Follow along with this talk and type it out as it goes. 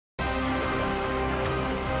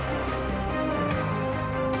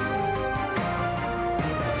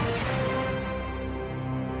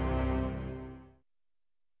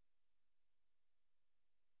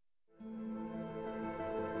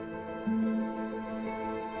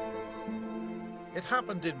It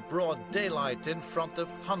happened in broad daylight in front of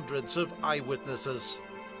hundreds of eyewitnesses.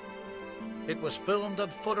 It was filmed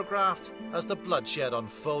and photographed as the bloodshed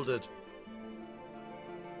unfolded.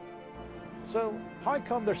 So, how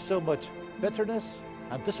come there's so much bitterness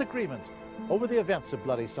and disagreement over the events of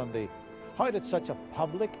Bloody Sunday? How did such a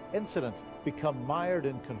public incident become mired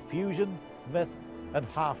in confusion, myth and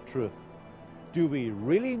half-truth? Do we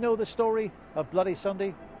really know the story of Bloody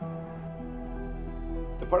Sunday?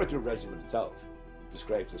 The parachute regiment itself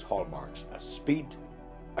describes its hallmarks as speed,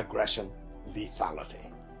 aggression, lethality.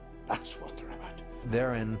 That's what they're about.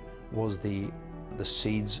 Therein was the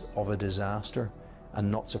seeds of a disaster, and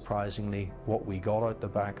not surprisingly, what we got out the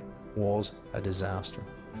back was a disaster.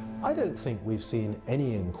 I don't think we've seen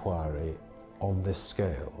any inquiry on this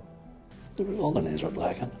scale. All the names are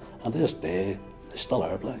blackened, and to this day, they still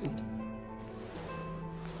are blackened.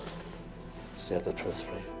 Said it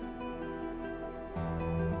truthfully.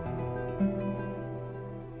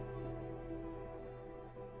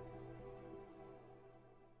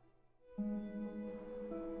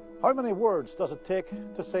 How many words does it take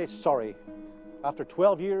to say sorry? After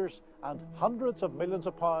 12 years and hundreds of millions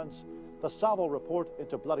of pounds, the Saville report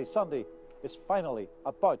into Bloody Sunday is finally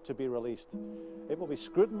about to be released. It will be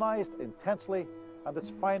scrutinised intensely, and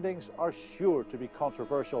its findings are sure to be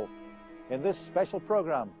controversial. In this special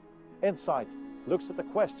programme, Insight looks at the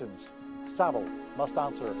questions Saville must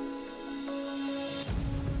answer.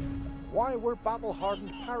 Why were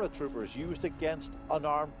battle-hardened paratroopers used against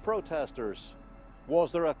unarmed protesters?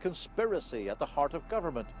 Was there a conspiracy at the heart of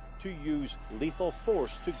government to use lethal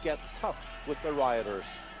force to get tough with the rioters?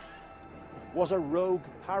 Was a rogue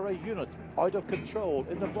para-unit out of control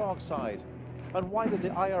in the Bogside? And why did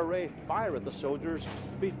the IRA fire at the soldiers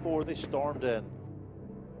before they stormed in?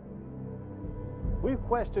 We've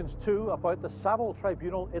questions too about the Saville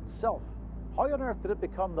Tribunal itself. How on earth did it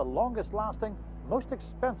become the longest lasting, most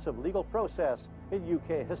expensive legal process in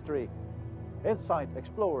UK history? Insight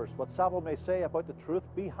explores what Saville may say about the truth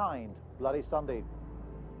behind Bloody Sunday.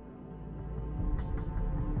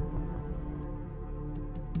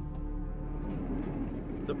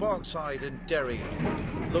 The Bogside in Derry.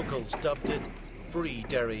 Locals dubbed it Free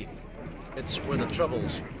Derry. It's where the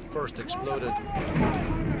Troubles first exploded.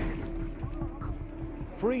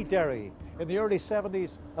 Free Derry. In the early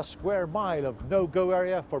 70s, a square mile of no-go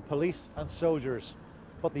area for police and soldiers.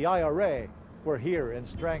 But the IRA were here in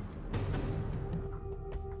strength.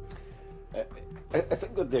 I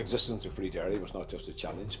think that the existence of Free Derry was not just a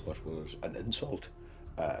challenge, but was an insult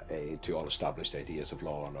to all established ideas of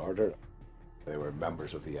law and order. They were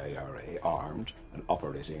members of the IRA, armed and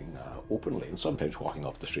operating openly, and sometimes walking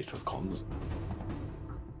up the streets with guns.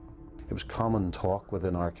 It was common talk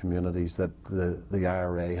within our communities that the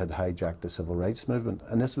IRA had hijacked the civil rights movement,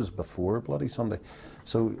 and this was before Bloody Sunday.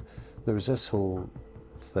 So there was this whole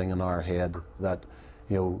thing in our head that,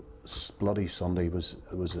 you know, Bloody Sunday was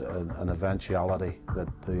an eventuality that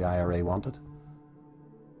the IRA wanted.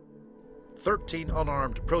 13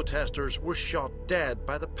 unarmed protesters were shot dead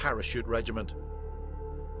by the parachute regiment.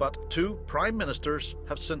 But 2 prime ministers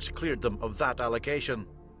have since cleared them of that allegation.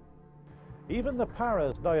 Even the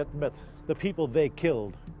paras now admit the people they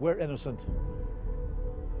killed were innocent.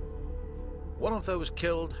 One of those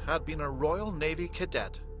killed had been a Royal Navy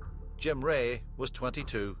cadet. Jim Ray was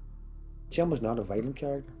 22. Jim was not a violent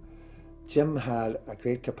character. Jim had a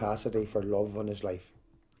great capacity for love in his life.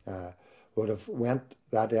 Would have went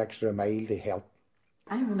that extra mile to help.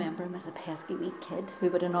 I remember him as a pesky wee kid who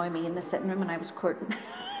would annoy me in the sitting room when I was courting.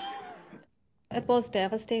 It was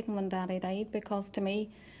devastating when Daddy died, because to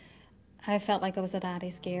me, I felt like I was a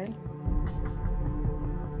daddy's girl.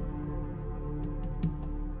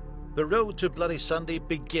 The road to Bloody Sunday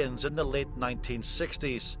begins in the late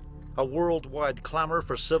 1960s. A worldwide clamour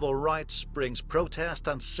for civil rights brings protest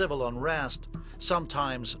and civil unrest,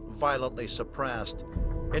 sometimes violently suppressed.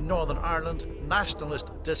 In Northern Ireland,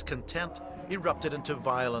 nationalist discontent erupted into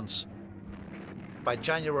violence. By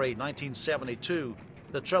January 1972,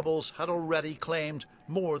 the Troubles had already claimed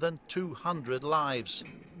more than 200 lives.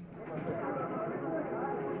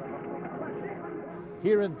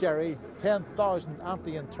 Here in Derry, 10,000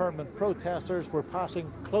 anti-internment protesters were passing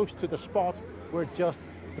close to the spot where just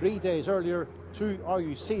 3 days earlier, 2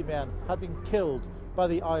 RUC men had been killed by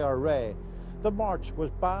the IRA. The march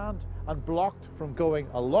was banned and blocked from going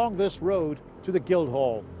along this road to the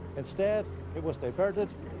Guildhall. Instead, it was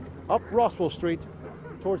diverted up Rosswell Street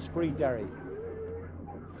towards Free Derry.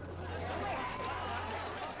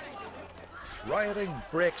 Rioting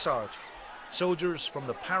breaks out. Soldiers from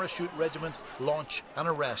the parachute regiment launch an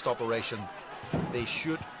arrest operation. They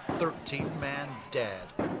shoot 13 men dead.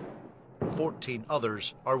 14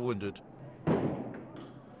 others are wounded.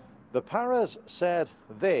 The Paras said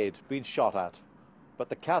they'd been shot at, but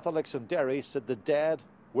the Catholics in Derry said the dead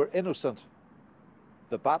were innocent.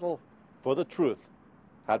 The battle for the truth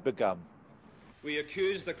had begun. We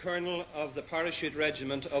accuse the Colonel of the Parachute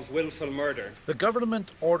Regiment of willful murder. The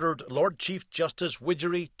government ordered Lord Chief Justice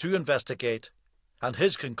Widgery to investigate, and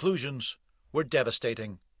his conclusions were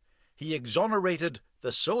devastating. He exonerated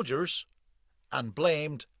the soldiers and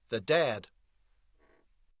blamed the dead.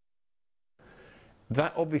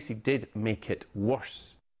 That obviously did make it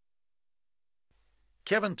worse.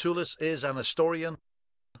 Kevin Toulis is an historian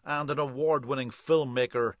and an award-winning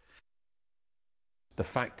filmmaker. The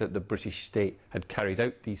fact that the British state had carried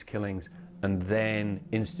out these killings and then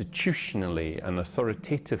institutionally and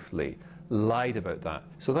authoritatively lied about that.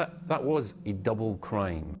 So that was a double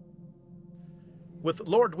crime. With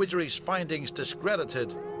Lord Widgery's findings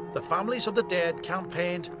discredited, the families of the dead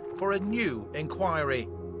campaigned for a new inquiry,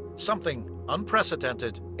 something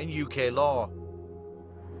unprecedented in UK law.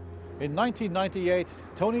 In 1998,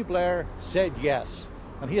 Tony Blair said yes,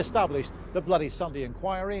 and he established the Bloody Sunday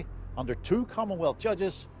Inquiry under 2 Commonwealth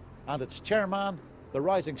judges and its chairman, the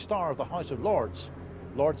rising star of the House of Lords,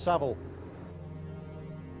 Lord Saville.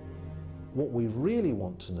 What we really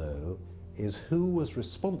want to know is who was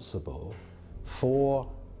responsible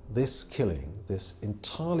for this killing, this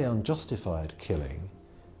entirely unjustified killing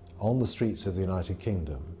on the streets of the United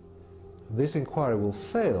Kingdom. This inquiry will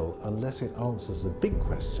fail unless it answers the big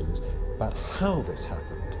questions about how this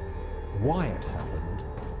happened, why it happened,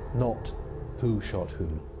 not who shot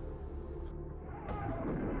whom.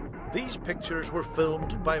 These pictures were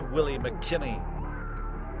filmed by Willie McKinney.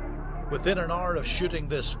 Within an hour of shooting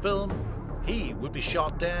this film, he would be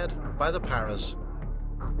shot dead by the Paras.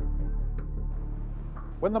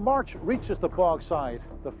 When the march reaches the Bogside,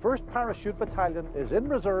 the 1st Parachute Battalion is in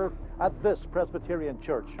reserve at this Presbyterian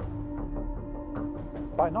church.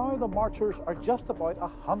 By now, the marchers are just about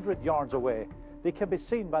 100 yards away. They can be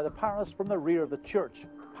seen by the Paras from the rear of the church.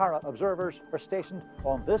 Para observers are stationed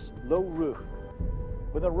on this low roof.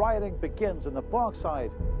 When the rioting begins in the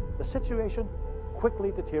Bogside, the situation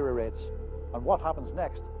quickly deteriorates, and what happens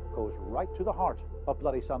next goes right to the heart of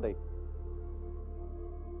Bloody Sunday.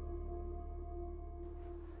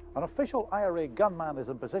 An official IRA gunman is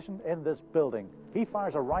in position in this building. He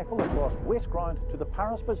fires a rifle across waste ground to the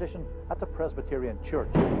Paras position at the Presbyterian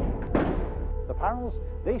church. The Paras,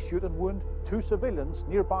 they shoot and wound 2 civilians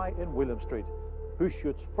nearby in William Street. Who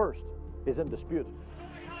shoots first is in dispute.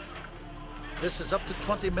 This is up to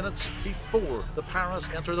 20 minutes before the Paras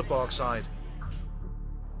enter the Bogside.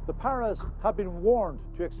 The Paras have been warned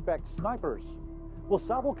to expect snipers. Will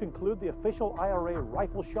Saville conclude the official IRA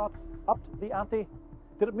rifle shot upped the ante?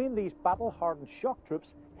 Did it mean these battle-hardened shock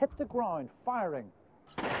troops hit the ground firing?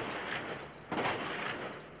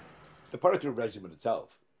 The Parachute Regiment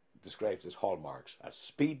itself describes its hallmarks as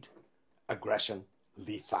speed, aggression,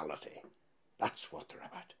 lethality. That's what they're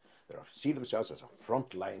about. They see themselves as a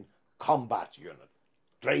front-line combat unit,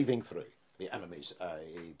 driving through the enemy's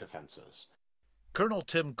defences. Colonel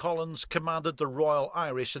Tim Collins commanded the Royal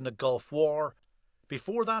Irish in the Gulf War.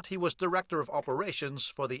 Before that, he was Director of Operations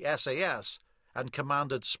for the SAS and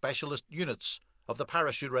commanded specialist units of the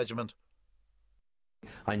Parachute Regiment.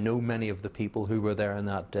 I know many of the people who were there on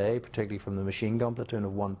that day, particularly from the machine gun platoon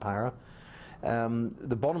of 1 Para.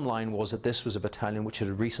 The bottom line was that this was a battalion which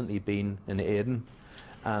had recently been in Aden,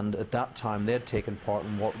 and at that time they had taken part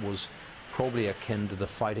in what was probably akin to the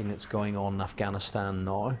fighting that's going on in Afghanistan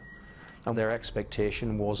now, and their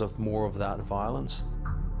expectation was of more of that violence.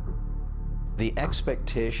 The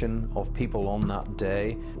expectation of people on that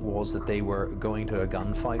day was that they were going to a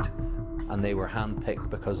gunfight, and they were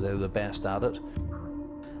handpicked because they were the best at it.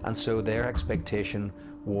 And so their expectation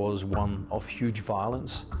was one of huge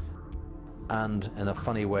violence, and in a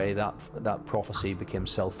funny way that prophecy became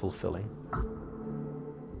self-fulfilling.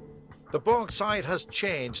 The Bogside has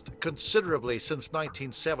changed considerably since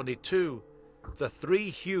 1972. The 3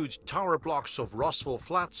 huge tower blocks of Rossville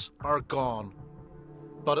Flats are gone.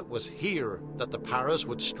 But it was here that the Paras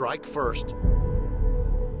would strike first.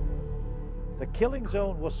 The killing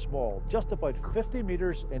zone was small, just about 50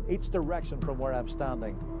 metres in each direction from where I'm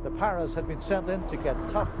standing. The Paras had been sent in to get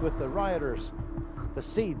tough with the rioters. The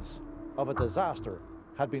seeds of a disaster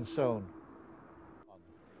had been sown.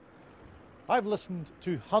 I've listened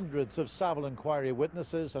to hundreds of Saville inquiry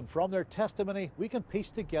witnesses, and from their testimony we can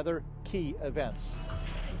piece together key events.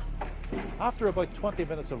 After about 20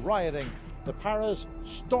 minutes of rioting, the Paras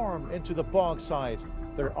storm into the Bogside,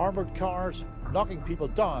 their armoured cars knocking people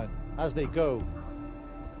down as they go.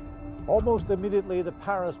 Almost immediately the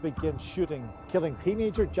Paras begin shooting, killing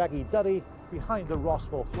teenager Jackie Duddy behind the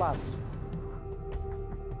Rossville Flats.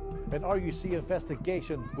 An RUC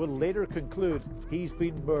investigation will later conclude he's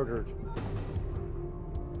been murdered.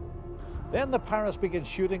 Then the Paras begin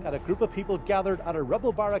shooting at a group of people gathered at a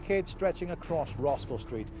rubble barricade stretching across Rossville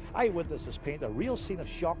Street. Eyewitnesses paint a real scene of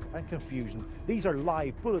shock and confusion. These are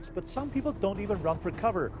live bullets, but some people don't even run for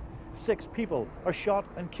cover. 6 people are shot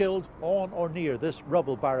and killed on or near this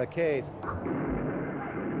rubble barricade.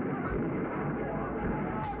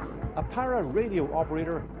 A para radio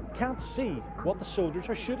operator can't see what the soldiers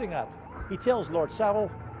are shooting at. He tells Lord Saville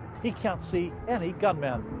he can't see any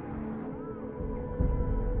gunmen.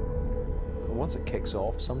 Once it kicks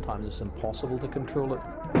off, sometimes it's impossible to control it.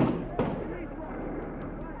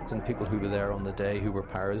 And people who were there on the day, who were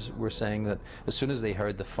paras, were saying that as soon as they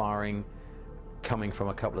heard the firing coming from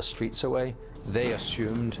a couple of streets away, they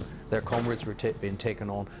assumed their comrades were being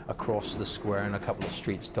taken on across the square and a couple of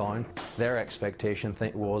streets down. Their expectation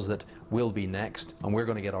was that we'll be next and we're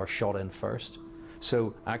going to get our shot in first.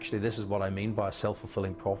 So actually this is what I mean by a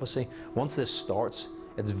self-fulfilling prophecy. Once this starts,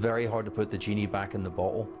 it's very hard to put the genie back in the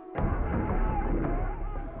bottle.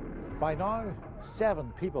 By now,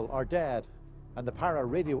 7 people are dead, and the para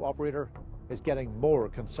radio operator is getting more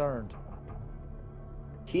concerned.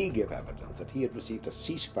 He gave evidence that he had received a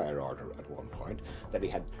ceasefire order at one point, that he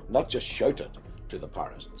had not just shouted to the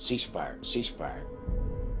paras, ceasefire, ceasefire,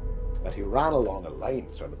 that he ran along a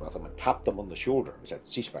line sort of with them and tapped them on the shoulder and said,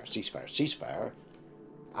 ceasefire, ceasefire, ceasefire.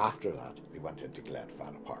 After that, he went into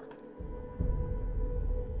Glenfada Park.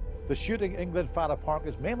 The shooting in Glenfada Park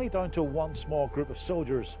is mainly down to one small group of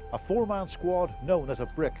soldiers, a 4-man squad known as a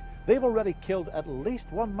Brick. They've already killed at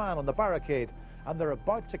least 1 man on the barricade, and they're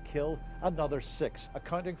about to kill another 6,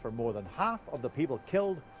 accounting for more than half of the people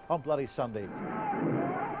killed on Bloody Sunday.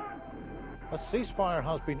 A ceasefire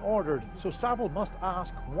has been ordered, so Saville must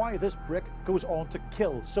ask why this Brick goes on to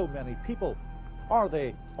kill so many people. Are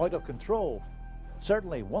they out of control?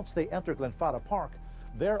 Certainly, once they enter Glenfada Park,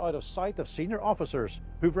 they're out of sight of senior officers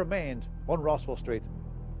who've remained on Rossville Street.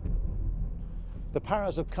 The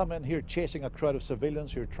paras have come in here chasing a crowd of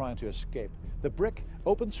civilians who are trying to escape. The Brick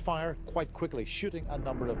opens fire quite quickly, shooting a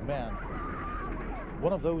number of men.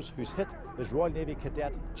 One of those who's hit is Royal Navy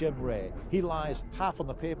Cadet Jim Ray. He lies half on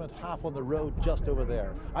the pavement, half on the road just over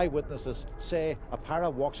there. Eyewitnesses say a para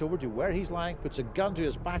walks over to where he's lying, puts a gun to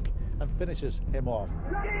his back and finishes him off.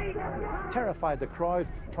 Terrified, the crowd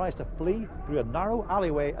tries to flee through a narrow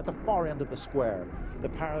alleyway at the far end of the square. The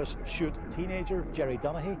paras shoot teenager Jerry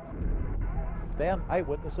Donaghy. Then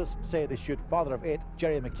eyewitnesses say they shoot father of 8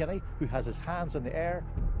 Jerry McKinney, who has his hands in the air.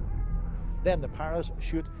 Then the paras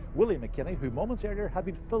shoot Willie McKinney, who moments earlier had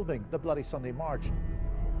been filming the Bloody Sunday March.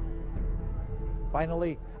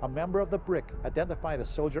 Finally, a member of the Brick, identified as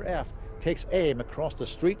Soldier F, takes aim across the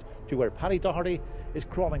street to where Paddy Doherty is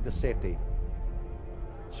crawling to safety.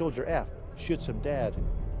 Soldier F shoots him dead.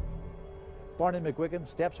 Barney McGuigan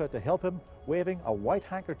steps out to help him, waving a white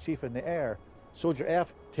handkerchief in the air. Soldier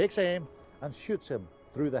F takes aim and shoots him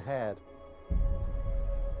through the head.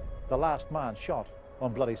 The last man shot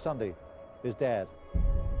on Bloody Sunday is dead.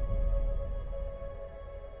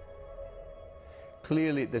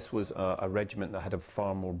 Clearly this was a regiment that had a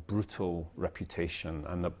far more brutal reputation,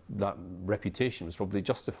 and that reputation was probably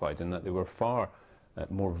justified in that they were far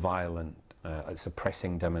more violent,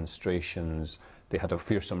 suppressing demonstrations. They had a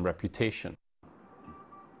fearsome reputation.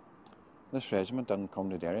 This regiment didn't come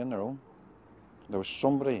to Derry on their own. There was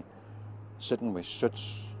somebody sitting with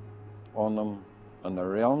suits on them in the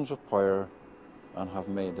realms of power and have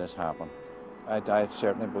made this happen. I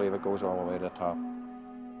certainly believe it goes all the way to the top.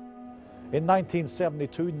 In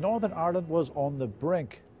 1972, Northern Ireland was on the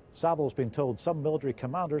brink. Saville's been told some military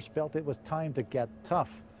commanders felt it was time to get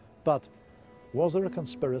tough. But was there a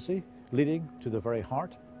conspiracy leading to the very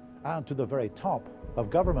heart and to the very top of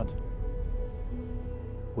government?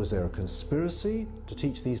 Was there a conspiracy to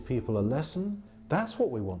teach these people a lesson? That's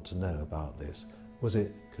what we want to know about this. Was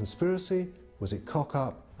it conspiracy? Was it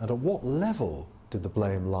cock-up? And at what level did the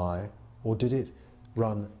blame lie? Or did it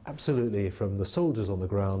run absolutely from the soldiers on the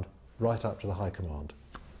ground right up to the high command?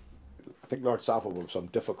 I think Lord Saville will have some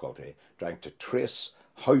difficulty trying to trace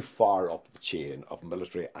how far up the chain of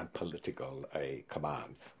military and political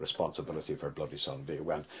command responsibility for Bloody Sunday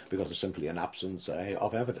went, because there's simply an absence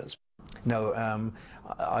of evidence. No,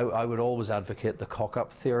 I would always advocate the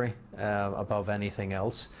cock-up theory above anything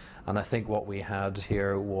else, and I think what we had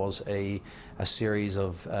here was a series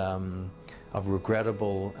of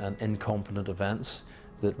regrettable and incompetent events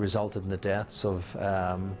that resulted in the deaths of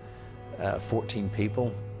 14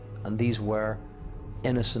 people, and these were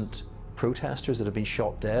innocent protesters that have been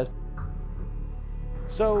shot dead.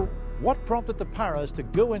 So, what prompted the paras to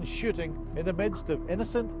go in shooting in the midst of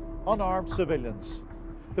innocent, unarmed civilians?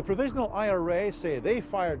 The Provisional IRA say they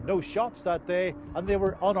fired no shots that day and they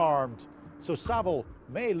were unarmed. So Saville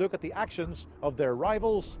may look at the actions of their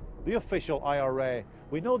rivals, the official IRA.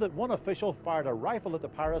 We know that one official fired a rifle at the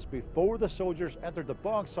Paras before the soldiers entered the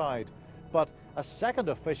bogside, but a second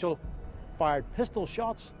official fired pistol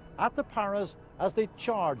shots at the Paras as they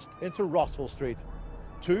charged into Rossville Street.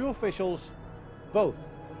 Two officials, both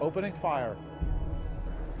opening fire.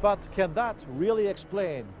 But can that really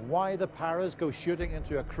explain why the Paras go shooting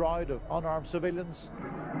into a crowd of unarmed civilians?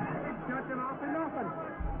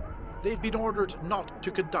 They'd been ordered not to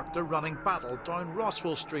conduct a running battle down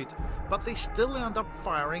Rossville Street, but they still end up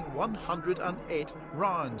firing 108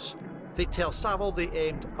 rounds. They tell Saville they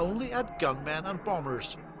aimed only at gunmen and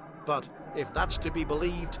bombers. But if that's to be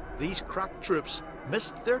believed, these crack troops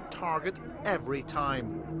missed their target every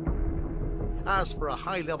time. As for a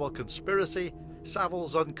high-level conspiracy,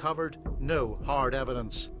 Saville's uncovered no hard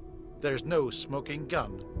evidence. There's no smoking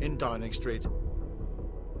gun in Downing Street.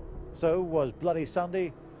 So was Bloody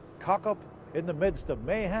Sunday cock-up in the midst of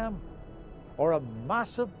mayhem, or a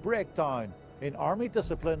massive breakdown in army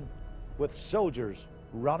discipline with soldiers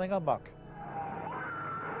running amok?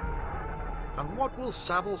 And what will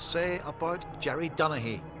Saville say about Jerry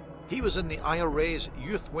Donaghy? He was in the IRA's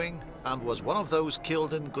youth wing and was one of those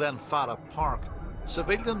killed in Glenfarra Park.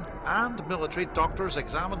 Civilian and military doctors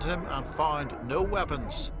examined him and found no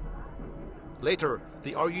weapons. Later,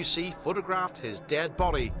 the RUC photographed his dead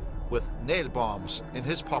body with nail bombs in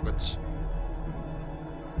his pockets.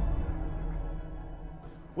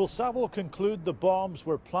 Will Saville conclude the bombs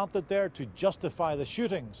were planted there to justify the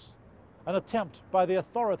shootings? An attempt by the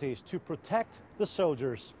authorities to protect the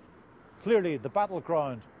soldiers. Clearly, the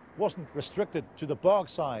battleground wasn't restricted to the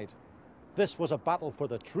bogside. This was a battle for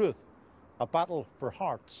the truth, a battle for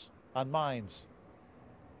hearts and minds.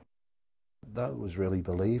 That was really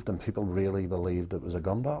believed, and people really believed it was a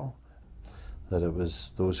gun battle. That it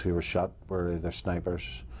was those who were shot were either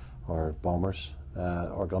snipers or bombers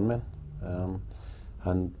or gunmen.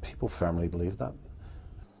 And people firmly believed that.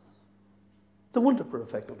 The wounded were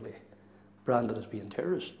effectively branded as being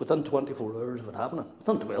terrorists within 24 hours of it happening.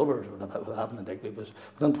 Within 12 hours of it happening, it was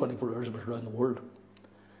within 24 hours it was around the world.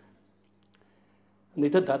 And they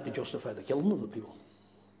did that to justify the killing of the people.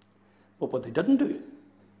 But what they didn't do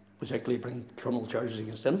was actually bring criminal charges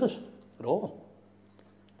against any of us at all.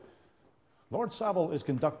 Lord Saville is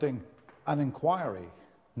conducting an inquiry,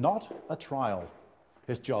 not a trial.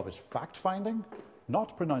 His job is fact-finding,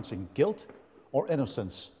 not pronouncing guilt or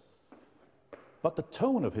innocence. But the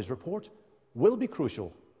tone of his report will be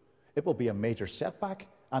crucial. It will be a major setback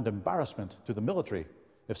and embarrassment to the military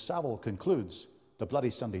if Saville concludes the Bloody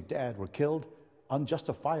Sunday dead were killed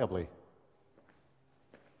unjustifiably.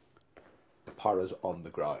 The Paras on the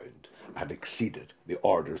ground had exceeded the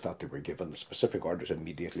orders that they were given, the specific orders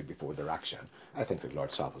immediately before their action. I think that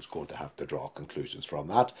Lord Saville's going to have to draw conclusions from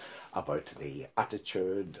that about the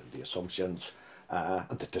attitude and the assumptions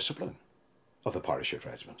and the discipline of the parachute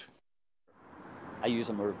regiment. I use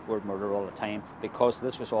the word murder all the time because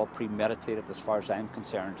this was all premeditated as far as I'm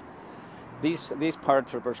concerned. These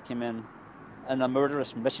paratroopers came in a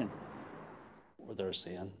murderous mission. What they're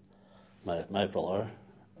saying, my brother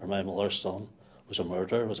or my mother's son was a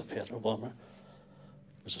murderer, was a petrol bomber,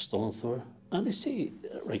 was a stone thrower. And you see,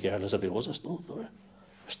 regardless if he was a stone thrower,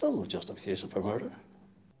 there's still no justification for murder.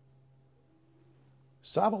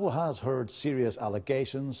 Saville has heard serious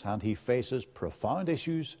allegations and he faces profound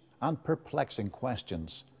issues and perplexing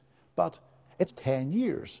questions. But it's 10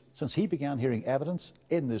 years since he began hearing evidence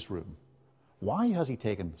in this room. Why has he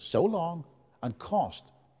taken so long and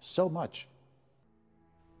cost so much?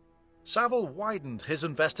 Saville widened his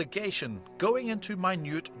investigation, going into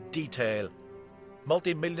minute detail.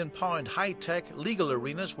 Multi-million-pound high-tech legal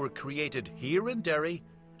arenas were created here in Derry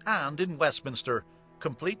and in Westminster,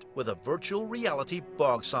 complete with a virtual reality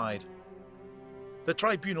bogside. The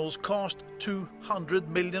tribunals cost £200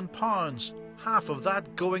 million, half of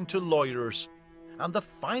that going to lawyers. And the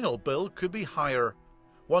final bill could be higher.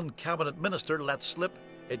 One cabinet minister let slip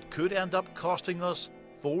it could end up costing us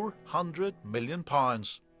 £400 million.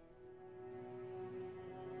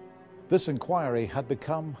 This inquiry had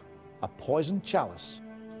become a poisoned chalice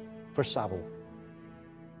for Saville.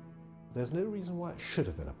 There's no reason why it should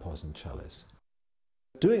have been a poisoned chalice.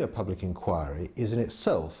 Doing a public inquiry is in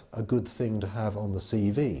itself a good thing to have on the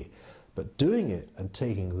CV, but doing it and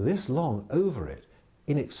taking this long over it,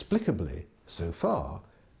 inexplicably, so far,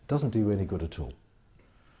 doesn't do any good at all.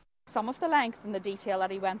 Some of the length and the detail that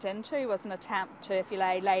he went into was an attempt to, if you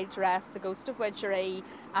like, lay to rest the ghost of witchery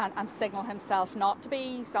and signal himself not to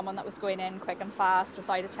be someone that was going in quick and fast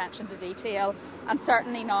without attention to detail, and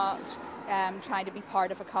certainly not trying to be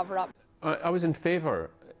part of a cover-up. I was in favour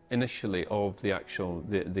initially of the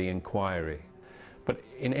inquiry, but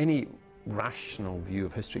in any rational view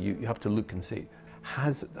of history, you have to look and see,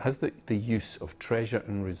 has the use of treasure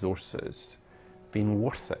and resources been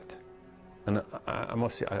worth it? And I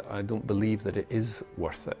must say, I don't believe that it is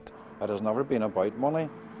worth it. It has never been about money.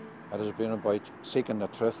 It has been about seeking the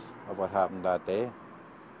truth of what happened that day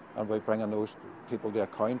and by bringing those people to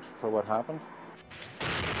account for what happened.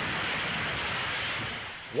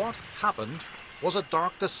 What happened was a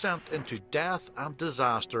dark descent into death and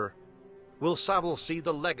disaster. Will Saville see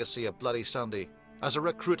the legacy of Bloody Sunday as a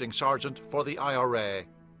recruiting sergeant for the IRA?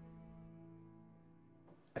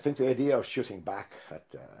 I think the idea of shooting back at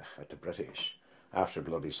the British after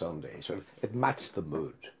Bloody Sunday, it matched the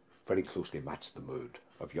mood, very closely matched the mood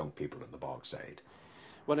of young people in the Bogside.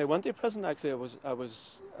 When I went to prison, actually, I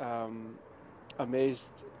was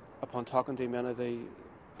amazed upon talking to many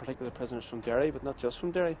particularly prisoners from Derry, but not just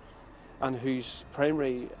from Derry, and whose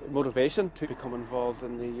primary motivation to become involved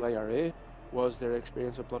in the IRA was their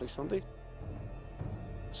experience of Bloody Sunday.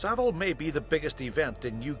 Saville may be the biggest event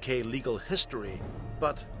in UK legal history,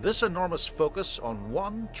 but this enormous focus on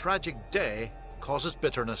one tragic day causes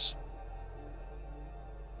bitterness.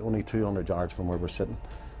 Only 200 yards from where we're sitting,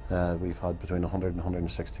 we've had between 100 and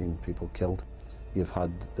 116 people killed. You've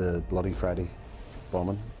had the Bloody Friday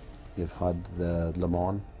bombing, you've had the Le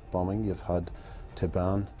Mans bombing, you've had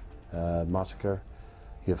Tiban massacre,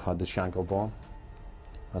 you've had the Shankill bomb,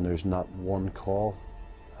 and there's not one call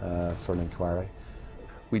for an inquiry.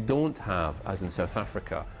 We don't have, as in South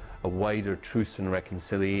Africa, a wider truth and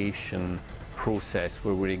reconciliation process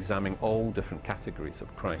where we're examining all different categories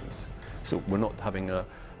of crimes. So we're not having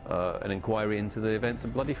an inquiry into the events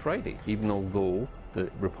of Bloody Friday, even although the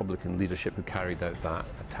Republican leadership who carried out that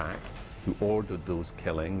attack, who ordered those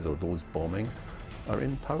killings or those bombings, are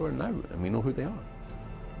in power now, and we know who they are.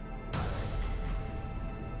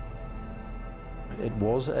 It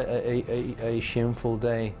was a shameful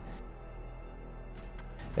day.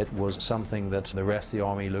 It was something that the rest of the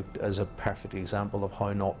army looked as a perfect example of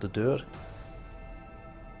how not to do it.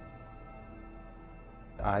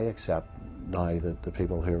 I accept now that the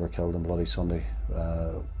people who were killed on Bloody Sunday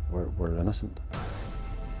were innocent.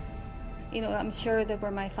 You know, I'm sure that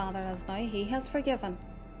where my father is now, he has forgiven.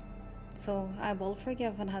 So I will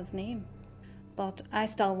forgive in his name. But I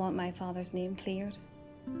still want my father's name cleared.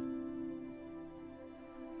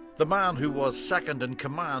 The man who was second in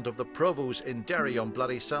command of the Provos in Derry on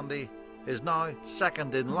Bloody Sunday is now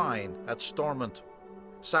second in line at Stormont.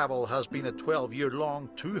 Saville has been a 12-year-long,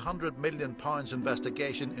 £200 million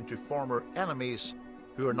investigation into former enemies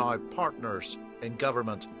who are now partners in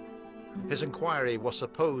government. His inquiry was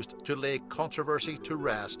supposed to lay controversy to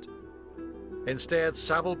rest. Instead,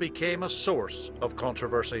 Saville became a source of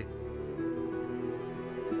controversy.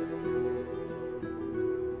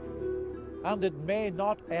 And it may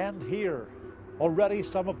not end here. Already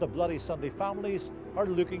some of the Bloody Sunday families are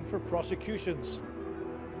looking for prosecutions.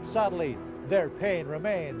 Sadly, their pain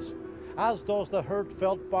remains, as does the hurt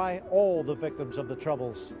felt by all the victims of the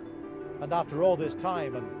Troubles. And after all this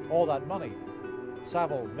time and all that money,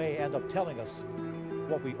 Saville may end up telling us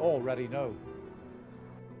what we already know.